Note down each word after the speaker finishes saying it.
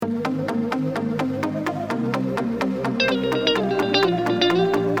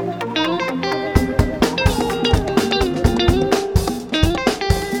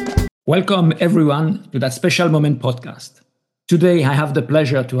Welcome everyone to that Special Moment podcast. Today I have the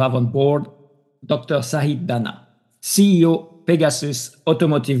pleasure to have on board Dr. Saeed Dana, CEO Pegasus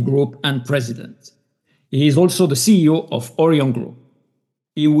Automotive Group and President. He is also the CEO of Orion Group.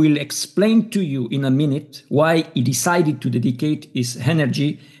 He will explain to you in a minute why he decided to dedicate his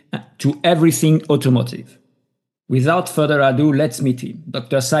energy to everything automotive. Without further ado, let's meet him.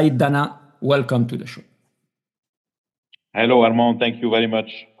 Dr. Saeed Dana, welcome to the show. Hello, Armand. Thank you very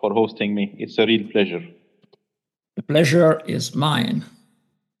much for hosting me. It's a real pleasure. The pleasure is mine.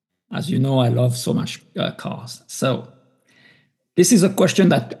 As you know, I love so much cars. So this is a question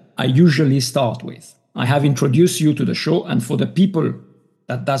that I usually start with. I have introduced you to the show, and for the people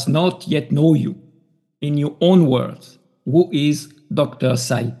that does not yet know you, in your own words, who is Dr.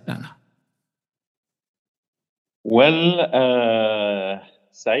 Saeed Dana? Well,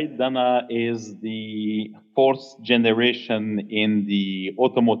 Saeed Dana is the fourth generation in the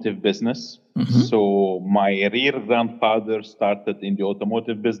automotive business. Mm-hmm. So my rear grandfather started in the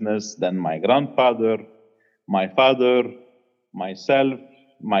automotive business, then my grandfather, my father, myself,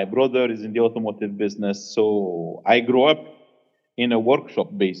 my brother is in the automotive business. So I grew up in a workshop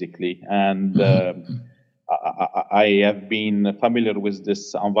basically, and I have been familiar with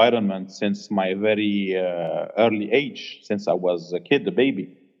this environment since my very early age, since I was a kid, a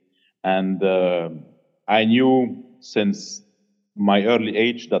baby. And I knew since my early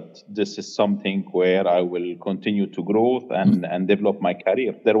age that this is something where I will continue to grow and develop my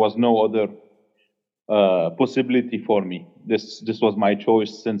career. There was no other possibility for me. This was my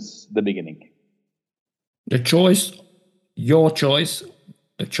choice since the beginning. The choice, your choice,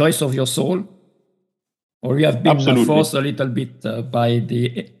 the choice of your soul? Or you have been forced a little bit by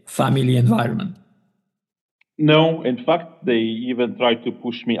the family environment? No, in fact, they even tried to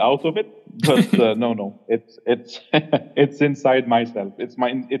push me out of it. But no, it's it's inside myself.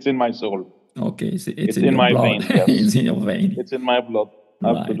 It's in my soul. Okay, it's in my blood. Vein, yes. It's in your vein. It's in my blood.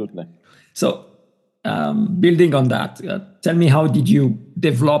 Absolutely. Right. So, building on that, tell me, how did you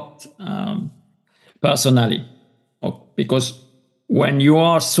develop personally? Because when you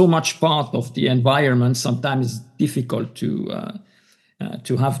are so much part of the environment, sometimes it's difficult to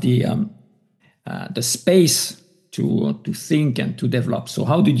have the space to think and to develop. So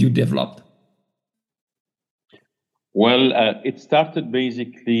how did you develop? Well, it started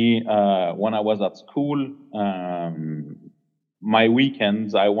basically when I was at school. My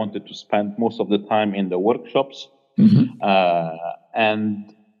weekends, I wanted to spend most of the time in the workshops,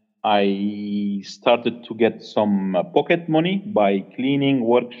 and I started to get some pocket money by cleaning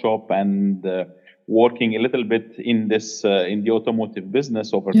workshop and working a little bit in this in the automotive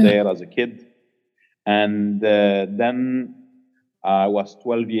business over there as a kid. And then I was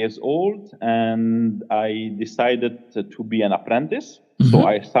 12 years old and I decided to be an apprentice. So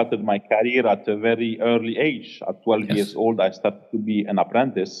I started my career at a very early age. At 12 years old, I started to be an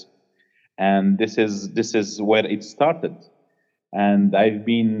apprentice, and this is where it started. And I've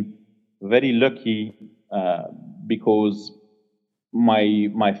been very lucky because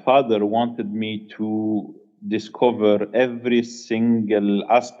my father wanted me to discover every single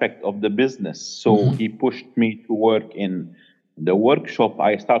aspect of the business. So he pushed me to work in the workshop.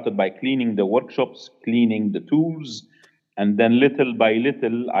 I started by cleaning the workshops, cleaning the tools, and then little by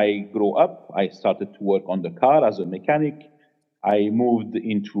little I grew up. I started to work on the car as a mechanic. I moved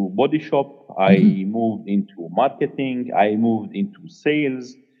into body shop. I moved into marketing. I moved into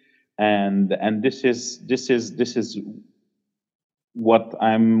sales, and this is what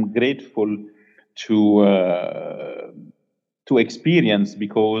I'm grateful to experience,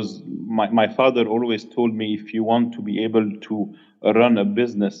 because my father always told me, if you want to be able to run a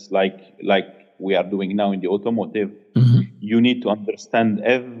business like we are doing now in the automotive, you need to understand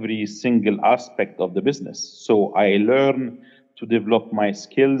every single aspect of the business. So I learned to develop my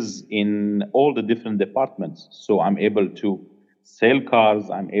skills in all the different departments. So I'm able to sell cars,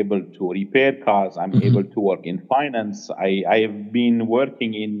 I'm able to repair cars, I'm able to work in finance. I have been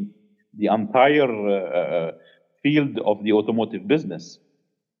working in the entire field of the automotive business.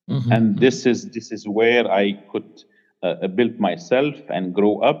 And this is where I could build myself and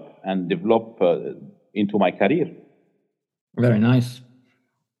grow up and develop into my career. Very nice.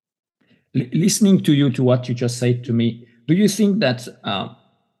 Listening to you, to what you just said to me, do you think that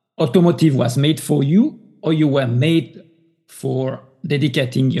automotive was made for you, or you were made for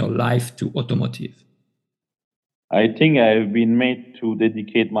dedicating your life to automotive? I think I've been made to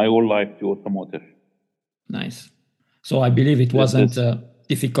dedicate my whole life to automotive. Nice. So I believe it wasn't a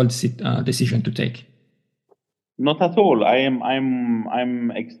difficult decision to take. Not at all.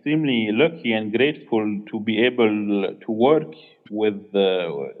 I'm extremely lucky and grateful to be able to work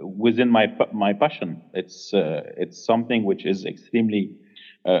within my passion. It's something which is extremely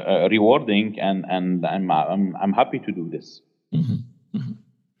rewarding, and I'm happy to do this. Mm-hmm. Mm-hmm.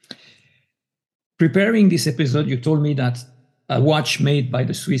 Preparing this episode, you told me that a watch made by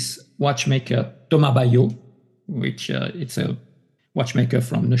the Swiss watchmaker Thomas Bayot, which it's a watchmaker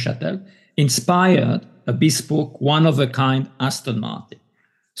from Neuchâtel, inspired a bespoke, one-of-a-kind Aston Martin.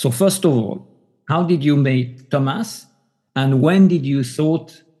 So first of all, how did you make Thomas, and when did you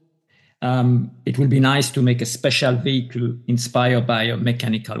thought it would be nice to make a special vehicle inspired by a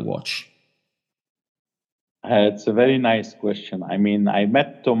mechanical watch? It's a very nice question. I mean, I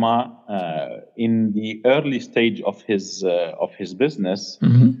met Thomas in the early stage of his business,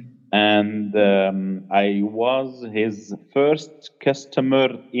 Mm-hmm. and I was his first customer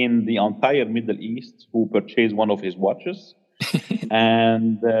in the entire Middle East who purchased one of his watches,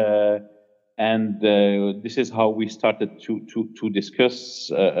 and this is how we started to discuss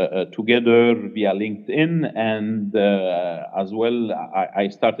together via LinkedIn, and as well, I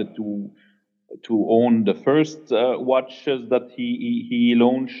started to own the first watches that he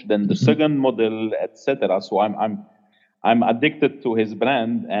launched, then the second model, etc. So I'm addicted to his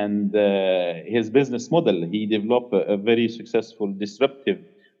brand and his business model. He developed a very successful, disruptive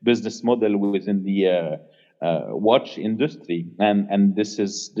business model within the watch industry, and this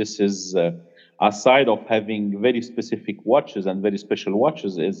is aside of having very specific watches and very special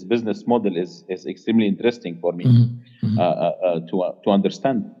watches, his business model is extremely interesting for me to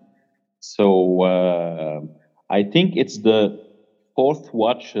understand. So I think it's the fourth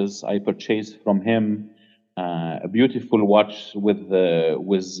watches I purchased from him. A beautiful watch with a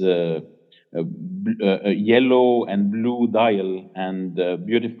yellow and blue dial, and a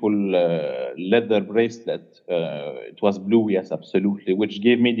beautiful leather bracelet. It was blue, yes, absolutely, which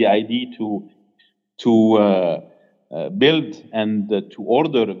gave me the idea to build and to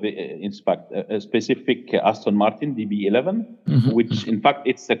order, in fact, a specific Aston Martin DB11, which in fact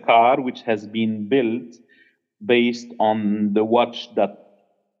it's a car which has been built based on the watch that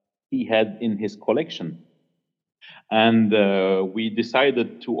he had in his collection. And we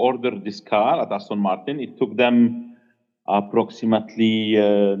decided to order this car at Aston Martin. It took them approximately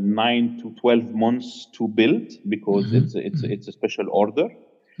 9 to 12 months to build, because it's a special order.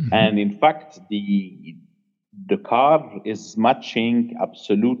 And in fact, the car is matching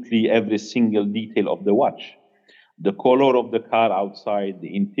absolutely every single detail of the watch. The color of the car outside,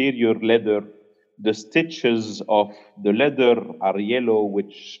 the interior leather, the stitches of the leather are yellow,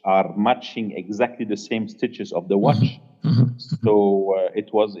 which are matching exactly the same stitches of the watch. So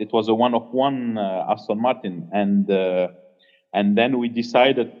it was a one-of-one Aston Martin, and then we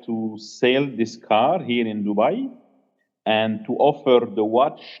decided to sell this car here in Dubai, and to offer the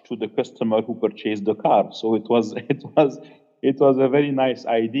watch to the customer who purchased the car. So it was a very nice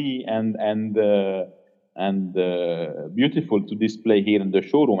idea, and beautiful to display here in the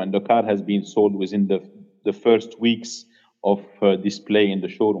showroom. And the car has been sold within the first weeks of display in the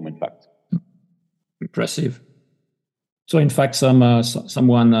showroom, in fact. Impressive. So in fact,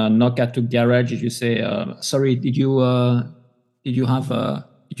 someone knock at the garage. Did you say, sorry, did you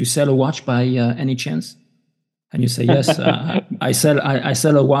sell a watch by any chance? And you say, yes, I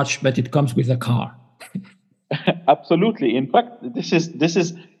sell a watch, but it comes with a car. Absolutely. In fact, this is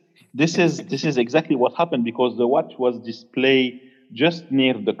exactly what happened, because the watch was displayed just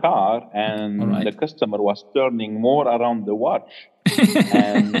near the car, and the customer was turning more around the watch,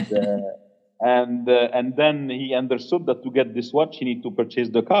 and then he understood that to get this watch, he need to purchase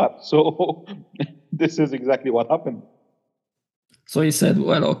the car. So this is exactly what happened. So he said,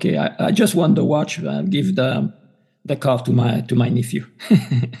 well, okay, I just want the watch. I'll give the car to my nephew.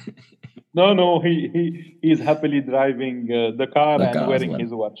 No, he's happily driving the car and wearing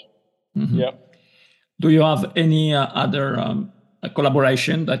his watch. Yeah. Do you have any other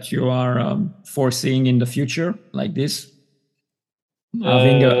collaboration that you are foreseeing in the future, like this?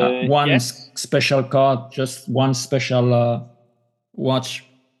 Having one special car, just one special watch.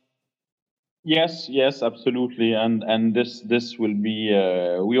 Yes, absolutely, and this will be.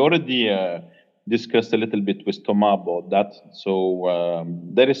 We already discussed a little bit with Thomas about that. So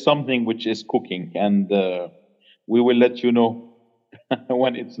there is something which is cooking, and we will let you know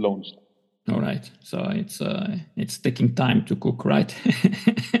when it's launched. All right. So it's taking time to cook, right?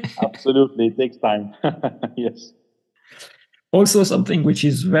 Absolutely, it takes time. Yes. Also, something which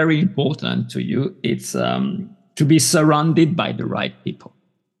is very important to you, it's to be surrounded by the right people.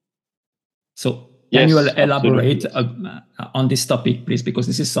 So can you elaborate on this topic, please? Because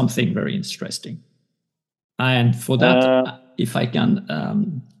this is something very interesting. And for that, if I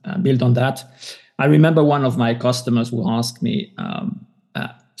can build on that, I remember one of my customers who asked me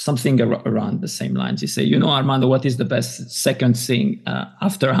something around the same lines. He said, Armando, what is the best second thing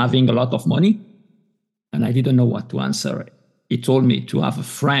after having a lot of money? And I didn't know what to answer. He told me to have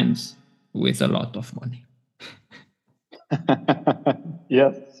friends with a lot of money.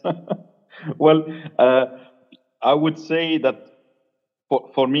 Yes. Well, I would say that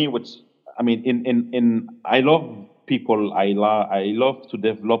for me, I love people. I love to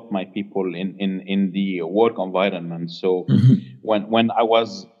develop my people in the work environment. So when I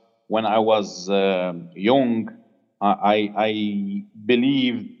was young, I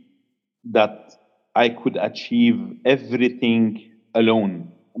believed that I could achieve everything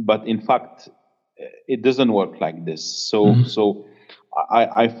alone, but in fact, it doesn't work like this. So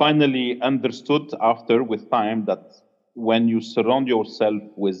I finally understood with time that when you surround yourself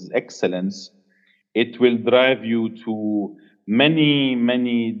with excellence, it will drive you to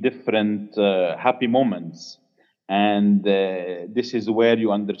many different happy moments. And this is where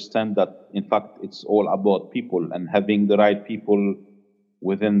you understand that, in fact, it's all about people, and having the right people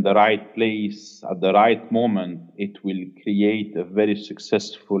within the right place at the right moment. It will create a very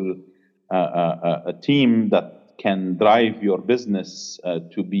successful a team that can drive your business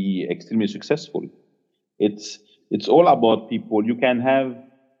to be extremely successful. It's all about people. You can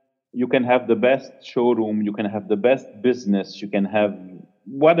have the best showroom, you can have the best business, you can have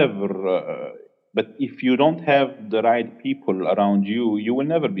whatever, but if you don't have the right people around you, you will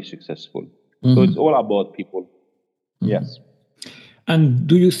never be successful. So it's all about people. Yes. And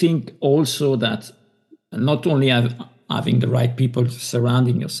do you think also that not only having the right people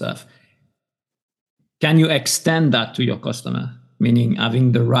surrounding yourself, can you extend that to your customer, meaning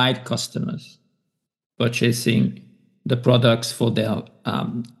having the right customers purchasing the products for their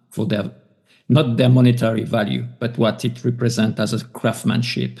not their monetary value, but what it represents as a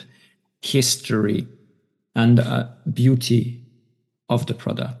craftsmanship, history, and beauty of the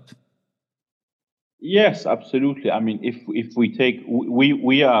product? Yes, absolutely. I mean, if we take,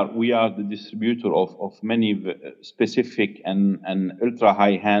 we are the distributor of many specific and ultra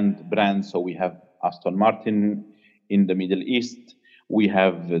high hand brands. So we have Aston Martin in the Middle East. We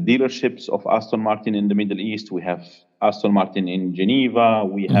have dealerships of Aston Martin in the Middle East. We have Aston Martin in Geneva.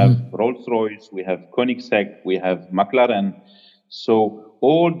 We have Rolls Royce. We have Koenigsegg. We have McLaren. So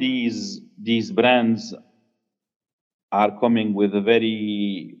all these brands are coming with a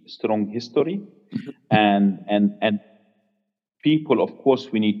very strong history. And people, of course,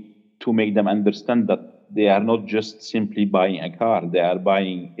 we need to make them understand that they are not just simply buying a car. They are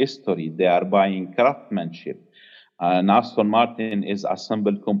buying history. They are buying craftsmanship. An Aston Martin is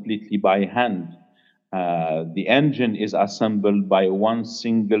assembled completely by hand. The engine is assembled by one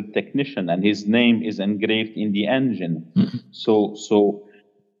single technician, and his name is engraved in the engine. So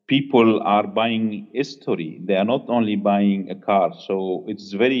people are buying history. They are not only buying a car. So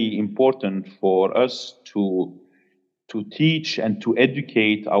it's very important for us to teach and to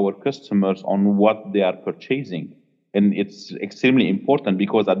educate our customers on what they are purchasing. And it's extremely important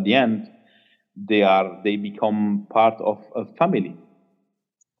because at the end, they become part of a family.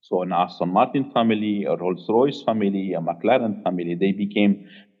 So an Aston Martin family, a Rolls Royce family, a McLaren family, they became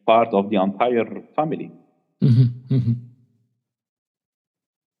part of the entire family.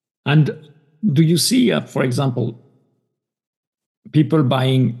 And do you see, for example, people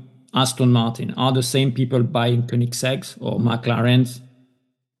buying Aston Martin are the same people buying Koenigseggs or McLarens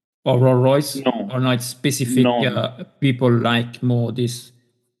or Rolls Royce? No. Or not specific people like more this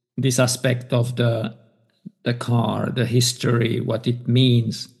aspect of the car, the history, what it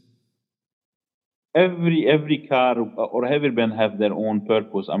means? Every car or every brand have their own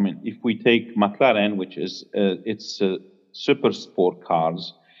purpose. I mean, if we take McLaren, which is it's super sport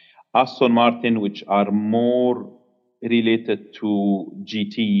cars, Aston Martin, which are more related to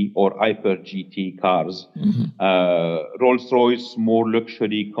GT or hyper GT cars, Rolls Royce, more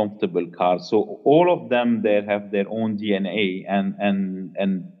luxury, comfortable cars. So all of them, they have their own DNA,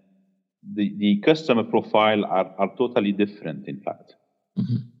 and the customer profile are totally different, in fact.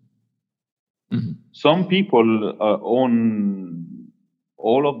 Some people own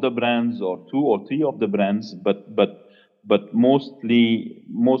all of the brands or two or three of the brands, but mostly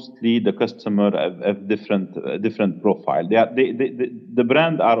the customer have different profile. The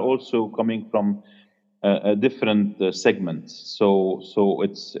brand are also coming from different segments. So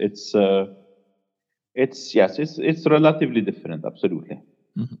it's relatively different. Absolutely.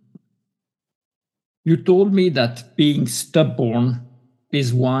 You told me that being stubborn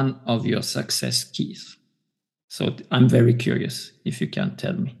is one of your success keys. So I'm very curious if you can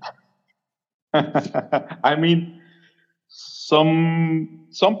tell me. I mean,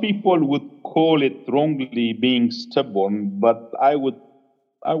 some people would call it wrongly being stubborn, but I would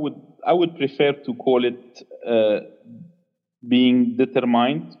prefer to call it being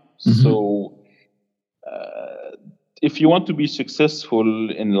determined. So if you want to be successful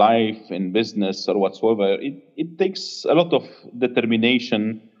in life, in business, or whatsoever, it takes a lot of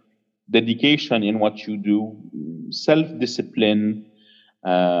determination, dedication in what you do, self-discipline,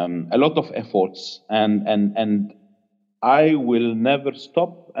 a lot of efforts, and I will never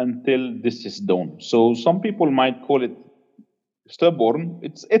stop until this is done. So some people might call it stubborn.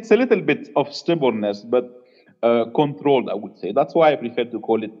 It's a little bit of stubbornness, but controlled, I would say. That's why I prefer to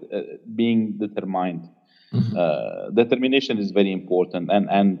call it being determined. Determination is very important,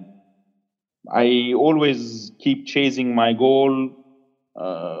 and I always keep chasing my goal.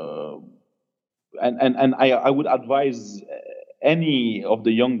 And I would advise any of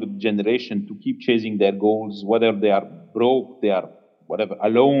the young generation to keep chasing their goals, whether they are broke, they are whatever,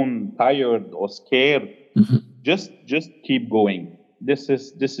 alone, tired, or scared. Just keep going. This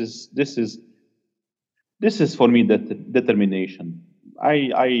is for me that determination.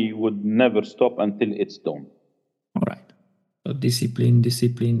 I would never stop until it's done. All right. So discipline.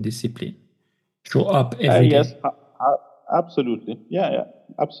 Show up every day. Yes, absolutely. Yeah,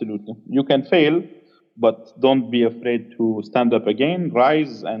 absolutely. You can fail, but don't be afraid to stand up again,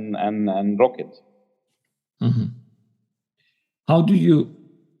 rise, and rock it. How do you,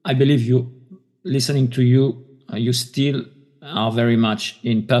 I believe you, listening to you, you still are very much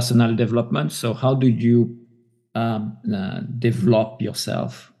in personal development. So how do you develop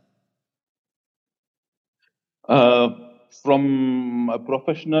yourself? From a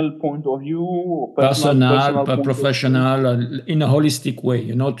professional point of view, professional, in a holistic way,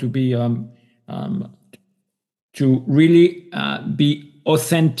 to be to really be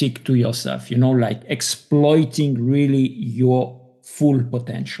authentic to yourself, like exploiting really your full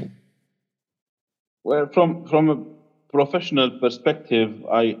potential. Well, from a professional perspective,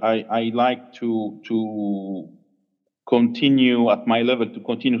 I like to continue at my level, to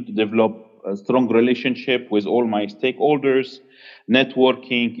continue to develop a strong relationship with all my stakeholders.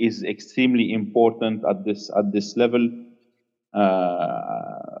 Networking is extremely important at this level.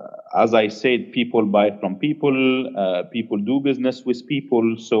 As I said, people buy from people. People do business with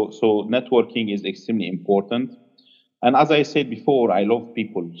people. So networking is extremely important. And as I said before, I love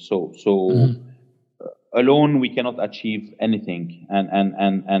people. So alone we cannot achieve anything.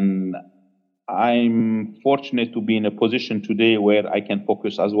 And I'm fortunate to be in a position today where I can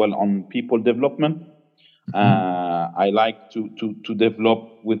focus as well on people development. I like to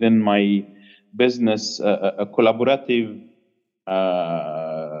develop within my business a collaborative,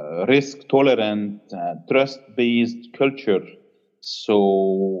 risk-tolerant, trust-based culture.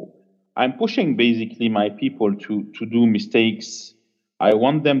 So I'm pushing basically my people to do mistakes. I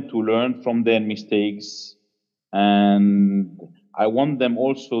want them to learn from their mistakes, and I want them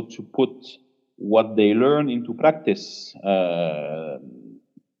also to put what they learn into practice.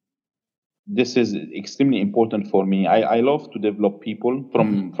 This is extremely important for me. I love to develop people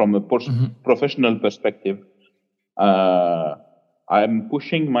from a professional perspective. I'm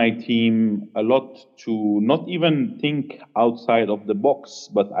pushing my team a lot to not even think outside of the box,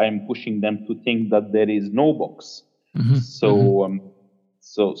 but I'm pushing them to think that there is no box.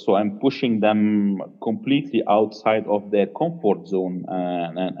 So I'm pushing them completely outside of their comfort zone,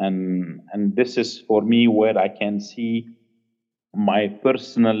 and this is for me where I can see my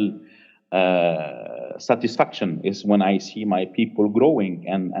personal satisfaction, is when I see my people growing,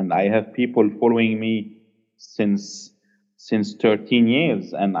 and I have people following me since 13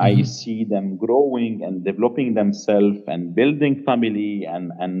 years, and I see them growing and developing themselves and building family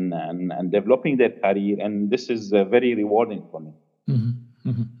and developing their career, and this is very rewarding for me.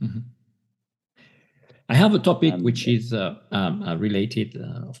 I have a topic which is related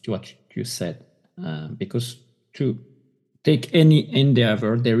to what you said, because to take any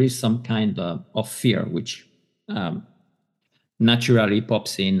endeavor, there is some kind of fear which naturally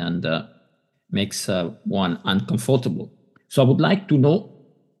pops in and makes one uncomfortable. So I would like to know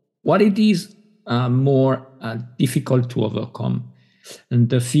what it is more difficult to overcome, and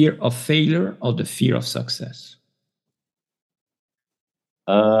the fear of failure or the fear of success?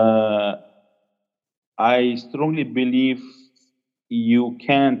 I strongly believe you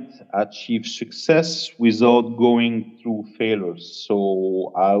can't achieve success without going through failures.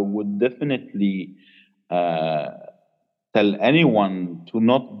 So I would definitely tell anyone to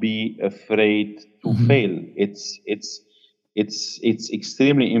not be afraid to fail. It's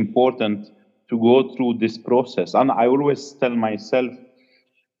extremely important to go through this process. And I always tell myself,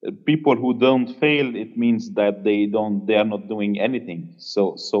 people who don't fail, it means that they are not doing anything.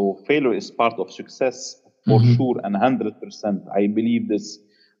 So failure is part of success for sure, and 100%. I believe this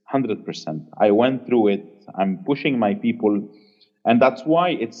 100%. I went through it. I'm pushing my people, and that's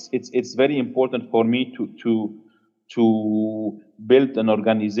why it's very important for me to build an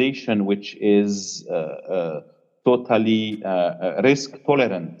organization which is totally risk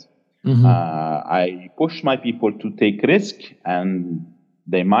tolerant. I push my people to take risk, and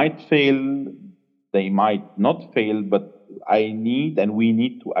they might fail, they might not fail, but we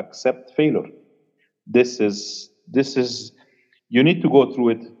need to accept failure. This is you need to go through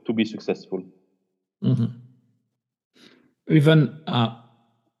it to be successful. Even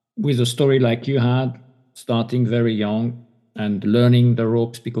with a story like you had, starting very young and learning the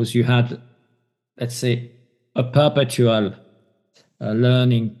ropes, because you had, let's say, a perpetual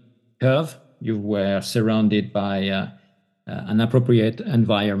learning curve. You were surrounded by an appropriate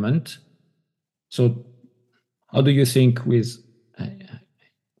environment. So how do you think with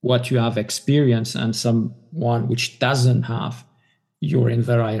what you have experienced and someone which doesn't have your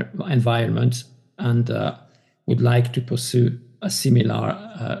environment and would like to pursue a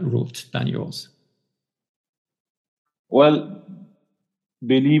similar route than yours? Well,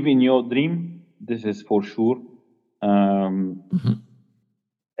 believe in your dream. This is for sure.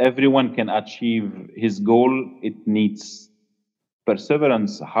 Everyone can achieve his goal. It needs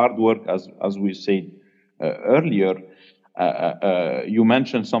perseverance, hard work, as we said earlier. You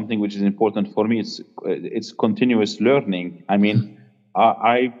mentioned something which is important for me. It's continuous learning. I mean,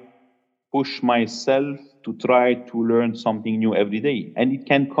 I push myself to try to learn something new every day, and it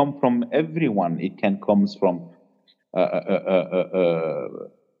can come from everyone. It can come from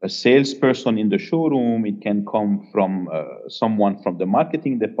a salesperson in the showroom. It can come from someone from the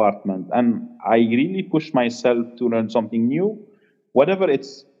marketing department, and I really push myself to learn something new, whatever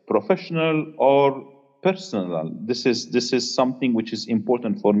it's professional or personal. This is something which is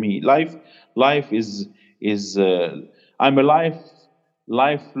important for me. Life is I'm a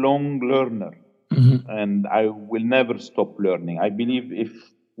lifelong learner, and I will never stop learning. I believe if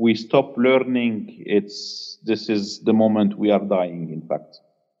we stop learning, this is the moment we are dying, in fact.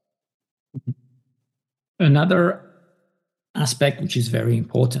 Another aspect which is very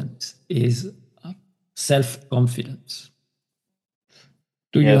important is self-confidence.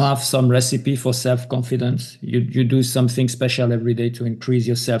 Do you have some recipe for self-confidence? You do something special every day to increase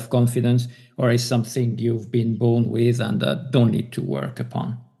your self-confidence, or is something you've been born with and don't need to work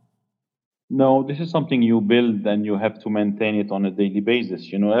upon? No, this is something you build, and you have to maintain it on a daily basis.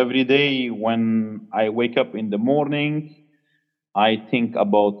 Every day when I wake up in the morning, I think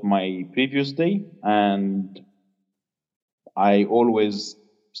about my previous day, and I always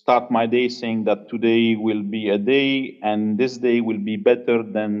start my day saying that today will be a day, and this day will be better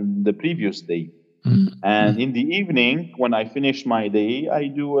than the previous day. And in the evening, when I finish my day, I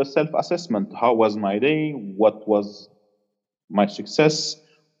do a self-assessment. How was my day? What was my success?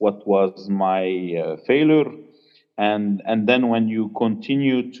 What was my failure? And then when you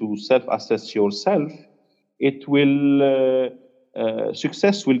continue to self-assess yourself, it will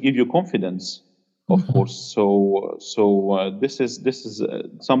success will give you confidence, of course. So this is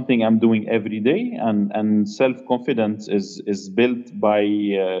something I'm doing every day, and self-confidence is built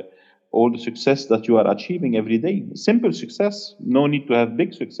by all the success that you are achieving every day. Simple success, no need to have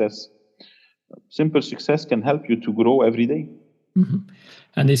big success. Simple success can help you to grow every day.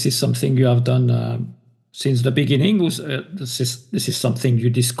 And this is something you have done since the beginning? This is something you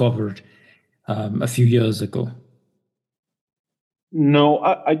discovered a few years ago? No,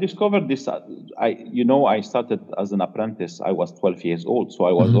 I discovered this. I started as an apprentice. I was 12 years old, so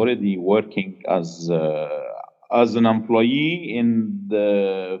I was already working as an employee in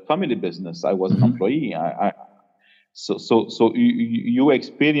the family business. I was an employee. So you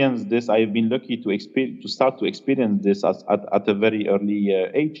experienced this. I've been lucky to start to experience this at a very early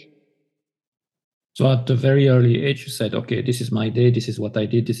age. So at a very early age, you said, okay, this is my day. This is what I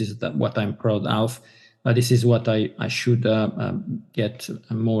did. This is what I'm proud of. This is what I should get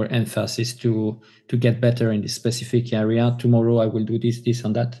more emphasis to get better in this specific area. Tomorrow I will do this,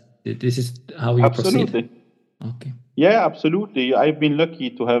 and that. This is how you Absolutely. proceed. Okay. Yeah, absolutely. I've been lucky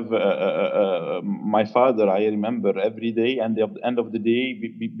to have my father. I remember every day, and at the end of the day,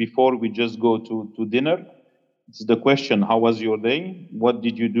 before we just go to dinner, it's the question: how was your day? What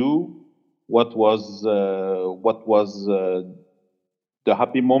did you do? What was the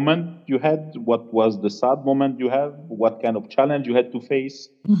happy moment you had? What was the sad moment you have? What kind of challenge you had to face?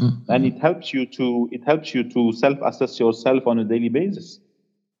 And it helps you to self-assess yourself on a daily basis.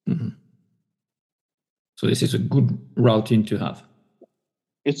 So this is a good routine to have.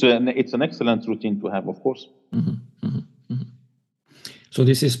 It's an excellent routine to have, of course. So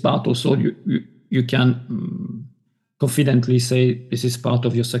this is part also, you can confidently say this is part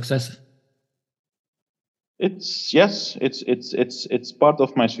of your success? It's part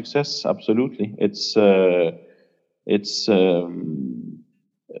of my success, absolutely. It's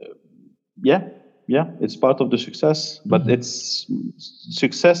part of the success, but it's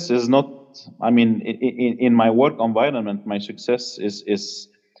success is not, I mean, in my work environment, my success is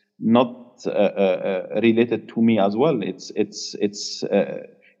not related to me as well. It's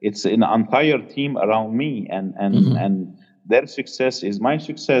an entire team around me, and their success is my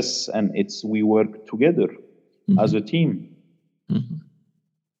success, and we work together as a team.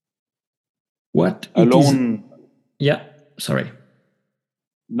 What alone? Yeah, sorry.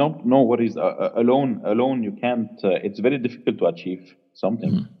 No worries. Alone, you can't. It's very difficult to achieve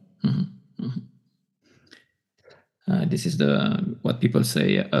something. This is what people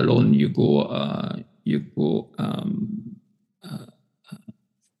say. Alone, you go.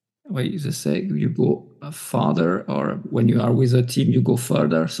 What is it say? You go farther, or when you are with a team, you go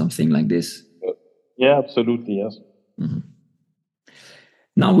further. Something like this. Yeah, absolutely. Yes.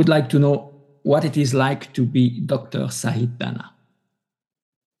 Now, I would like to know what it is like to be Dr. Saeed Dana.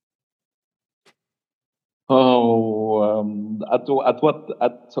 At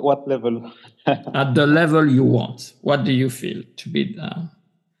what level? At the level you want. What do you feel to be?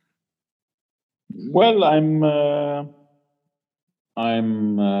 Well,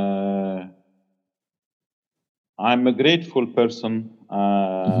 I'm a grateful person.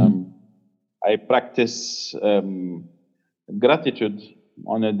 I practice gratitude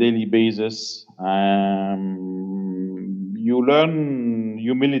on a daily basis. You learn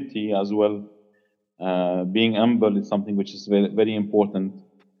humility as well. Being humble is something which is very, very important.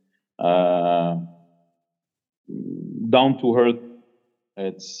 Down to earth,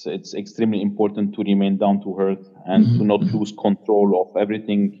 it's extremely important to remain down to earth and to not lose control of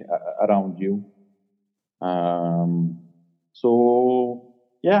everything around you. So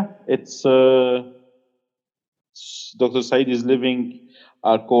yeah, it's Dr. Saeed is living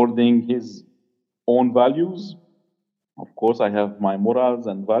according his own values. Of course, I have my morals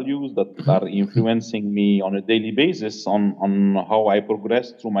and values that are influencing me on a daily basis on how I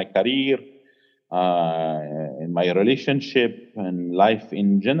progress through my career, in my relationship and life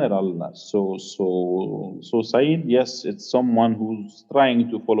in general. So Saeed, yes, it's someone who's trying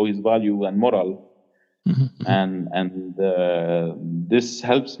to follow his value and moral, and this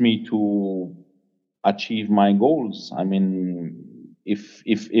helps me to achieve my goals. I mean,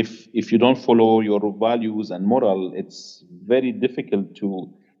 if you don't follow your values and moral, it's very difficult to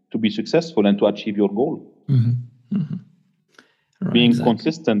be successful and to achieve your goal. Right, being exactly.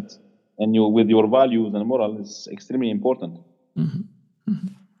 consistent and with your values and moral is extremely important.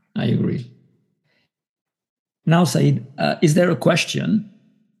 I agree. Now, Saeed, is there a question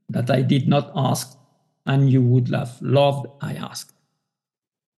that I did not ask and you would have loved I asked?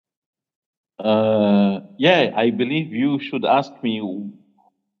 Yeah, I believe you should ask me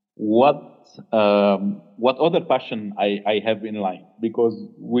what other passion I have in life, because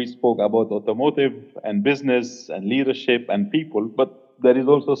we spoke about automotive and business and leadership and people, but there is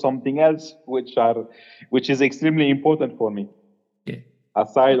also something else which is extremely important for me, Okay.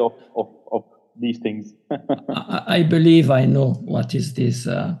 aside of these things. I believe I know what is this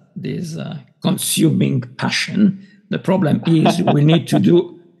consuming passion. The problem is we need to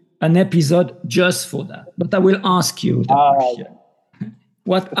do an episode just for that. But I will ask you the question.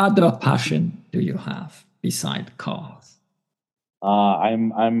 What other passion do you have beside cars?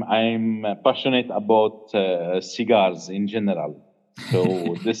 I'm passionate about cigars in general.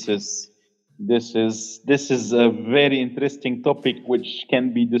 So this is a very interesting topic which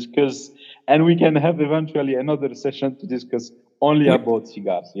can be discussed, and we can have eventually another session to discuss only about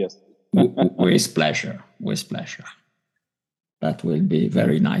cigars. Yes. With pleasure. With pleasure. That will be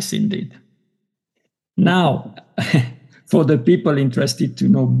very nice indeed. Now, for the people interested to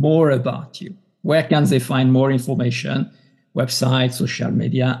know more about you, where can they find more information? Website, social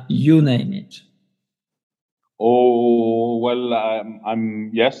media, you name it. Oh well,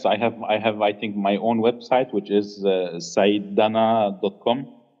 yes, I have I think my own website, which is saeeddana.com.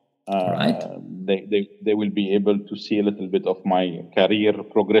 Right. They will be able to see a little bit of my career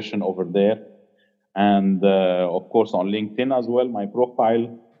progression over there, and of course on LinkedIn as well, my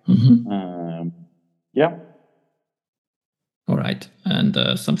profile. Yeah. All right. And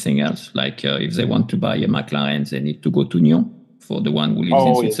something else, like if they want to buy a McLaren, they need to go to Nyon for the one who lives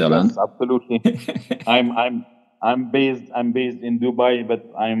in Switzerland. Yes, absolutely. I'm based in Dubai,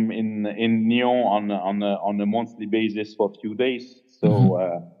 but I'm in Nyon on a monthly basis for a few days.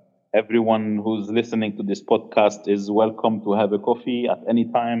 So everyone who's listening to this podcast is welcome to have a coffee at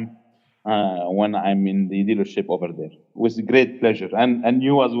any time when I'm in the dealership over there. With great pleasure. And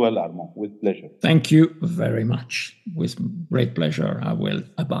you as well, Armand, with pleasure. Thank you very much. With great pleasure, I will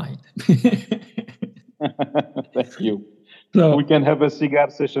abide. Thank you. So we can have a cigar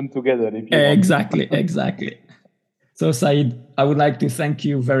session together if you exactly, exactly. So Saeed, I would like to thank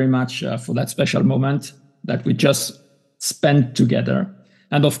you very much for that special moment that we just spent together.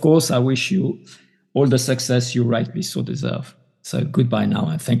 And of course, I wish you all the success you rightly so deserve. So goodbye now,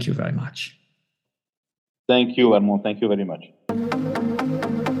 and thank you very much. Thank you, Armand. Thank you very much.